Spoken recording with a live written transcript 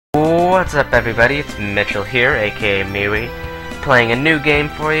What's up everybody, it's Mitchell here, aka Miwi, playing a new game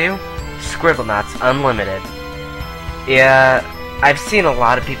for you, Scribblenauts Unlimited. Yeah, I've seen a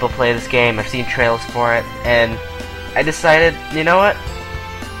lot of people play this game, I've seen trailers for it, and I decided, you know what,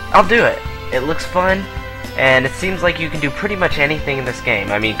 I'll do it. It looks fun, and it seems like you can do pretty much anything in this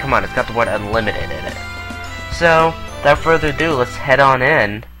game. I mean, come on, it's got the word unlimited in it. So, without further ado, let's head on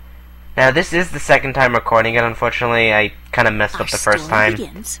in. Now, this is the second time recording it. Unfortunately, I kind of messed up the first time.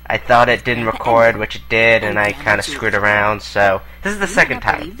 I thought it didn't record, which it did, and I kind of screwed around, so this is the second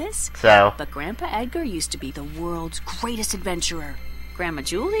time. But Grandpa Edgar used to be the world's greatest adventurer. Grandma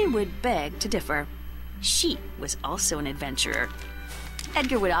Julie would beg to differ. She was also an adventurer.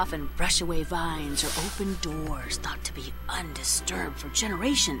 Edgar would often brush away vines or open doors thought to be undisturbed for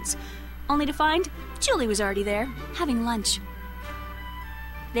generations, only to find Julie was already there, having lunch.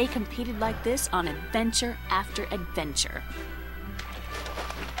 They competed like this on adventure after adventure.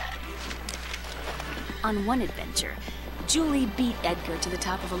 On one adventure, Julie beat Edgar to the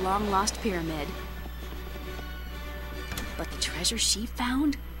top of a long-lost pyramid. But the treasure she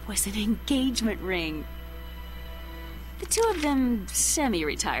found was an engagement ring. The two of them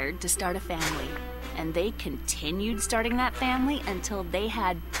semi-retired to start a family, and they continued starting that family until they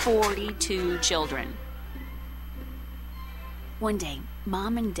had 42 children. One day,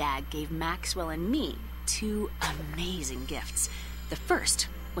 Mom and Dad gave Maxwell and me two amazing gifts. The first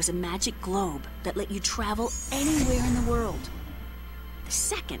was a magic globe that let you travel anywhere in the world. The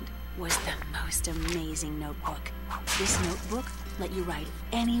second was the most amazing notebook. This notebook let you write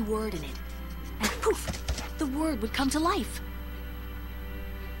any word in it, and poof, the word would come to life.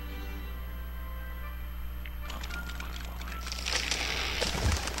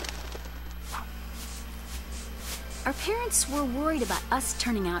 Our parents were worried about us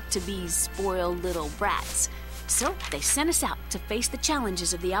turning out to be spoiled little brats, so they sent us out to face the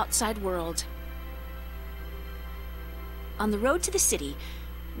challenges of the outside world. On the road to the city,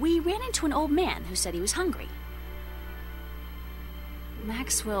 we ran into an old man who said he was hungry.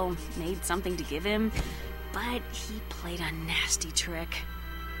 Maxwell made something to give him, but he played a nasty trick.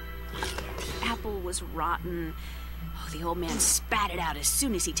 The apple was rotten. Oh, the old man spat it out as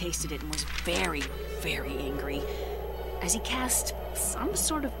soon as he tasted it and was very, very angry. As he cast some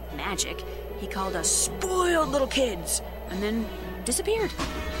sort of magic, he called us spoiled little kids and then disappeared.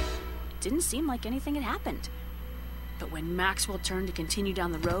 It didn't seem like anything had happened. But when Maxwell turned to continue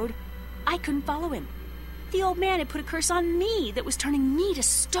down the road, I couldn't follow him. The old man had put a curse on me that was turning me to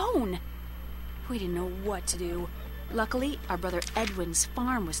stone. We didn't know what to do. Luckily, our brother Edwin's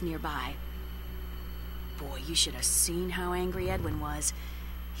farm was nearby. Boy, you should have seen how angry Edwin was.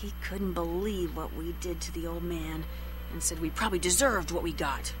 He couldn't believe what we did to the old man and said we probably deserved what we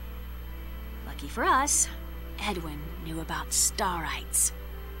got. Lucky for us, Edwin knew about starites.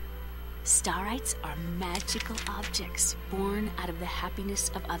 Starites are magical objects born out of the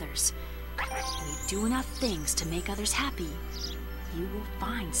happiness of others. When you do enough things to make others happy, you will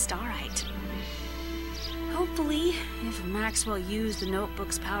find starite. Hopefully, if Maxwell used the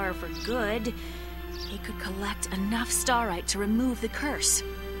notebook's power for good, he could collect enough starite to remove the curse.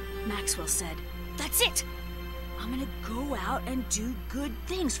 Maxwell said, "That's it! I'm gonna go out and do good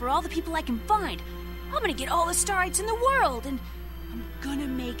things for all the people I can find. I'm gonna get all the starites in the world, and I'm gonna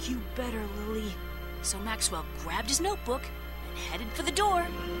make you better, Lily." So Maxwell grabbed his notebook and headed for the door.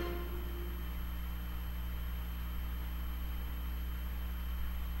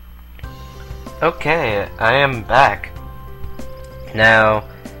 Okay, I am back. Now,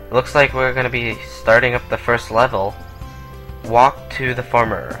 it looks like we're going to be starting up the first level. Walk to the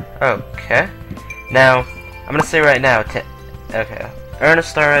farmer. Okay. Now, I'm going to say right now, earn a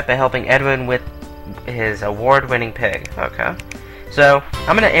starite by helping Edwin with his award-winning pig. Okay. So,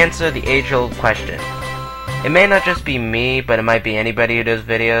 I'm going to answer the age-old question. It may not just be me, but it might be anybody who does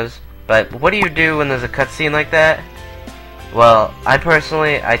videos. But what do you do when there's a cutscene like that? Well, I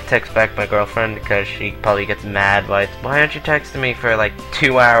text back my girlfriend because she probably gets mad. Why aren't you texting me for like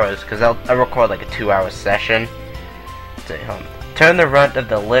 2 hours? Because I'll record like a 2-hour session. So, turn the runt of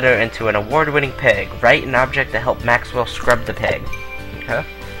the litter into an award-winning pig. Write an object to help Maxwell scrub the pig. Okay.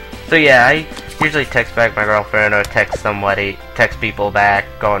 So yeah, I usually text back my girlfriend or text people back,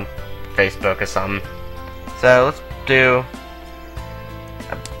 go on Facebook or something. So let's do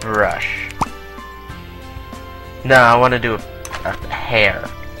a brush. No, I want to do a hair.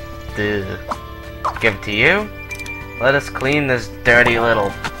 Ugh. Give it to you. Let us clean this dirty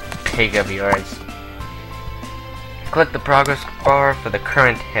little pig of yours. Click the progress bar for the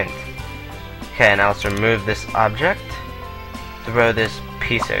current hint. Okay, now let's remove this object. Throw this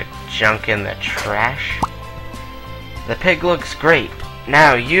piece of junk in the trash. The pig looks great.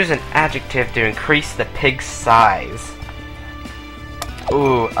 Now, use an adjective to increase the pig's size.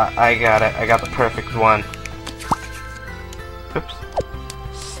 Ooh, I got it. I got the perfect one. Oops.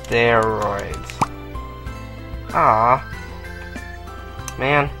 Steroids. Aw.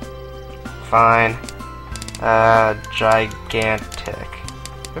 Man. Fine. Gigantic.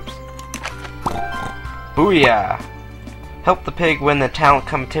 Oops. Booyah! Help the pig win the talent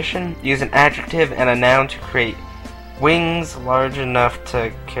competition. Use an adjective and a noun to create wings large enough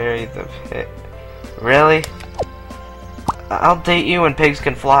to carry the pig. Really? I'll date you when pigs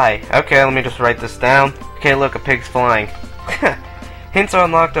can fly. Okay, let me just write this down. Okay, look, a pig's flying. Hints are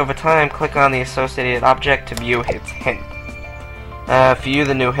unlocked over time. Click on the associated object to view its hint. View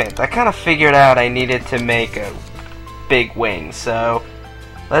the new hint. I kind of figured out I needed to make a big wing, so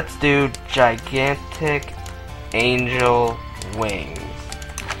let's do gigantic angel wings.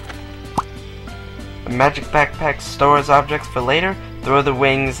 A magic backpack stores objects for later. Throw the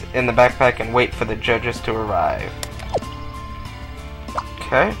wings in the backpack and wait for the judges to arrive.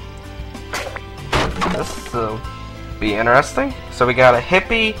 Okay. This will be interesting. So we got a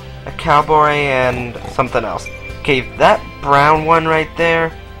hippie, a cowboy, and something else. Okay, that brown one right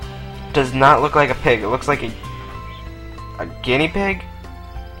there does not look like a pig. It looks like a guinea pig?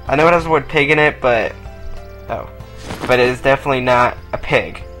 I know it has the word pig in it, but it is definitely not a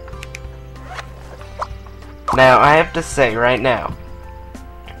pig. Now, I have to say right now,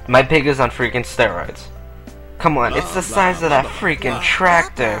 my pig is on freaking steroids. Come on, it's the size of that freaking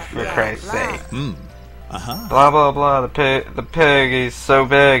tractor, for Christ's sake. Blah blah blah, the pig, he's so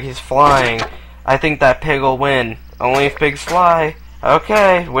big, he's flying. I think that pig will win. Only if pigs fly.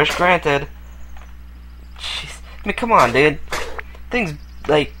 Okay, wish granted. Jeez. I mean, come on, dude. Thing's,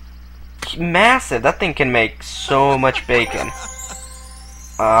 like, massive. That thing can make so much bacon.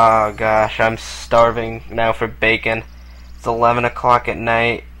 Oh, gosh, I'm starving now for bacon. It's 11 o'clock at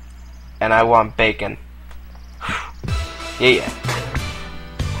night, and I want bacon. Yeah.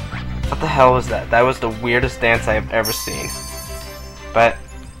 What the hell was that? That was the weirdest dance I have ever seen. But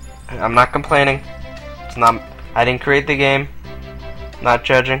I'm not complaining. It's not. I didn't create the game. Not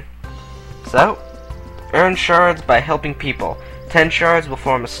judging. So, earn shards by helping people. 10 shards will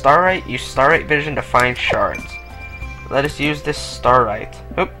form a starlight. Use starlight vision to find shards. Let us use this starlight.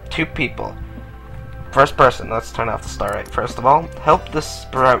 Oop, 2 people. First person. Let's turn off the starlight first of all. Help the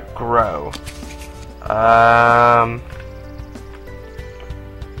sprout grow.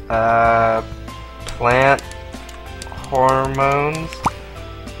 Plant hormones.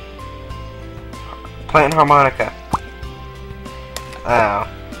 Plant harmonica. Oh,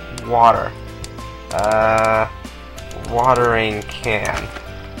 water. Watering can.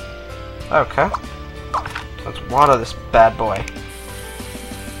 Okay. Let's water this bad boy.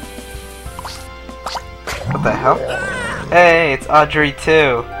 What the hell? Hey, it's Audrey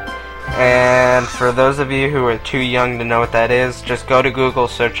too. And for those of you who are too young to know what that is, just go to Google,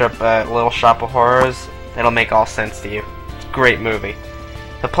 search up Little Shop of Horrors. It'll make all sense to you. It's a great movie.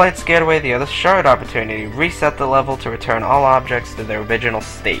 The plant scared away the other shard opportunity. Reset the level to return all objects to their original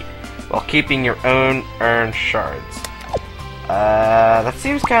state, while keeping your own earned shards. That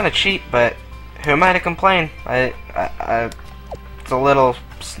seems kind of cheap, but who am I to complain? It's a little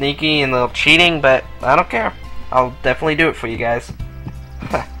sneaky and a little cheating, but I don't care. I'll definitely do it for you guys.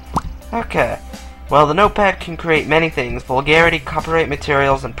 Okay. Well, the notepad can create many things. Vulgarity, copyright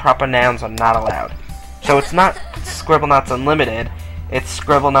materials, and proper nouns are not allowed. So it's not Scribblenauts Unlimited. It's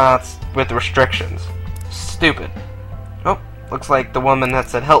Scribblenauts with restrictions. Stupid. Oh, looks like the woman that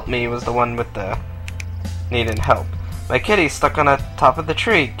said help me was the one with the needing help. My kitty's stuck on the top of the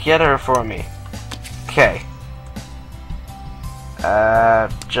tree. Get her for me. Okay.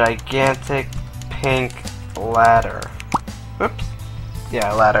 Gigantic pink ladder. Oops.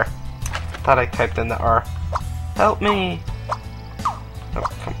 Yeah, ladder. Thought I typed in the R. Help me!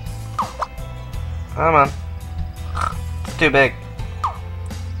 Oh, come on. It's too big.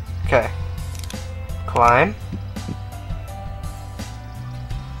 Okay. Climb.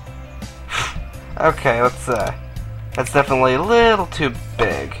 Okay, that's definitely a little too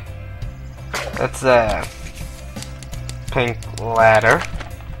big. That's pink ladder.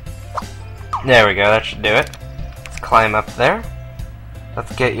 There we go, that should do it. Let's climb up there.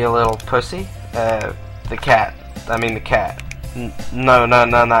 Let's get your little pussy. The cat. I mean the cat. No, not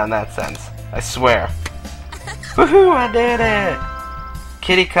in that sense. I swear. Woohoo, I did it!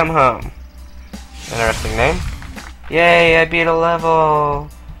 Kitty, come home. Interesting name. Yay, I beat a level!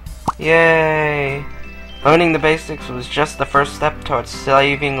 Yay! Learning the basics was just the first step towards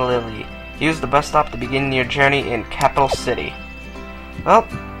saving Lily. Use the bus stop to begin your journey in Capital City. Well,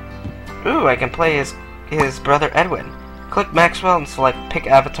 ooh, I can play his brother Edwin. Click Maxwell and select Pick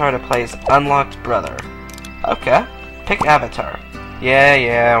Avatar to play as Unlocked Brother. Okay. Pick Avatar.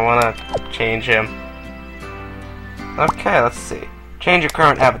 Yeah, I wanna change him. Okay, let's see. Change your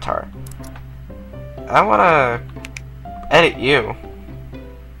current avatar. I wanna edit you.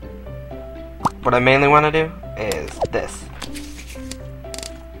 What I mainly wanna do is this.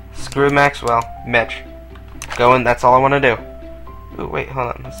 Screw Maxwell. Mitch. Go in, that's all I wanna do. Ooh, wait, hold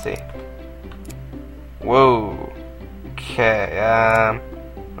on, let's see. Whoa. Okay,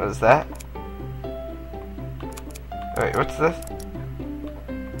 what is that? Wait, what's this?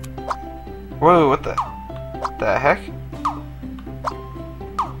 Whoa, what the heck?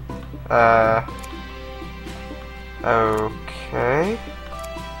 Okay.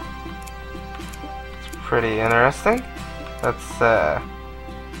 It's pretty interesting. Let's,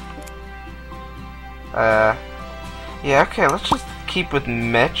 yeah, okay, let's just keep with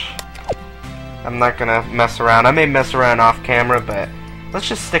Mitch. I'm not gonna mess around. I may mess around off camera, but let's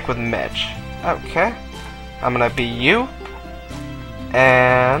just stick with Mitch. Okay. I'm gonna be you.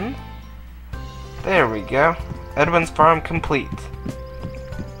 And there we go. Edwin's farm complete.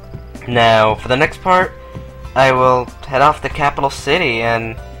 Now, for the next part, I will head off to Capital City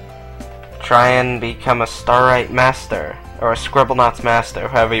and try and become a Starlight Master, or a Scribblenauts Master,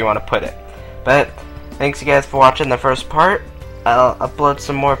 however you want to put it. But, thanks you guys for watching the first part. I'll upload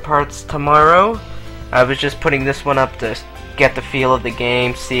some more parts tomorrow. I was just putting this one up to get the feel of the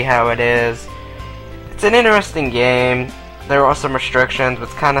game, see how it is. It's an interesting game. There are some restrictions, which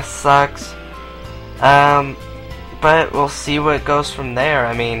kind of sucks. But we'll see what goes from there.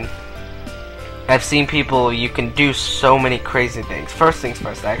 I mean, I've seen people, you can do so many crazy things. First things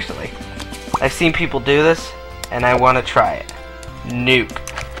first, actually. I've seen people do this, and I want to try it. Nuke.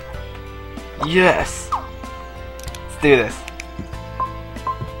 Yes! Let's do this.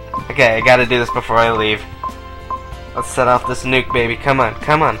 Okay, I gotta do this before I leave. Let's set off this nuke, baby. Come on,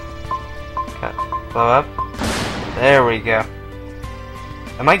 come on. Blow up. There we go.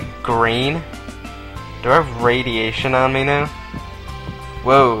 Am I green? Do I have radiation on me now?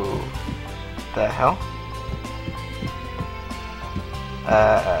 Whoa. The hell?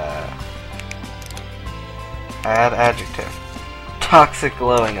 Add adjective. Toxic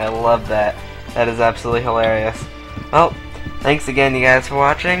glowing. I love that. That is absolutely hilarious. Well, thanks again you guys for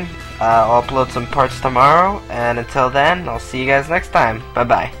watching. I'll upload some parts tomorrow, and until then, I'll see you guys next time.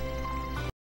 Bye-bye.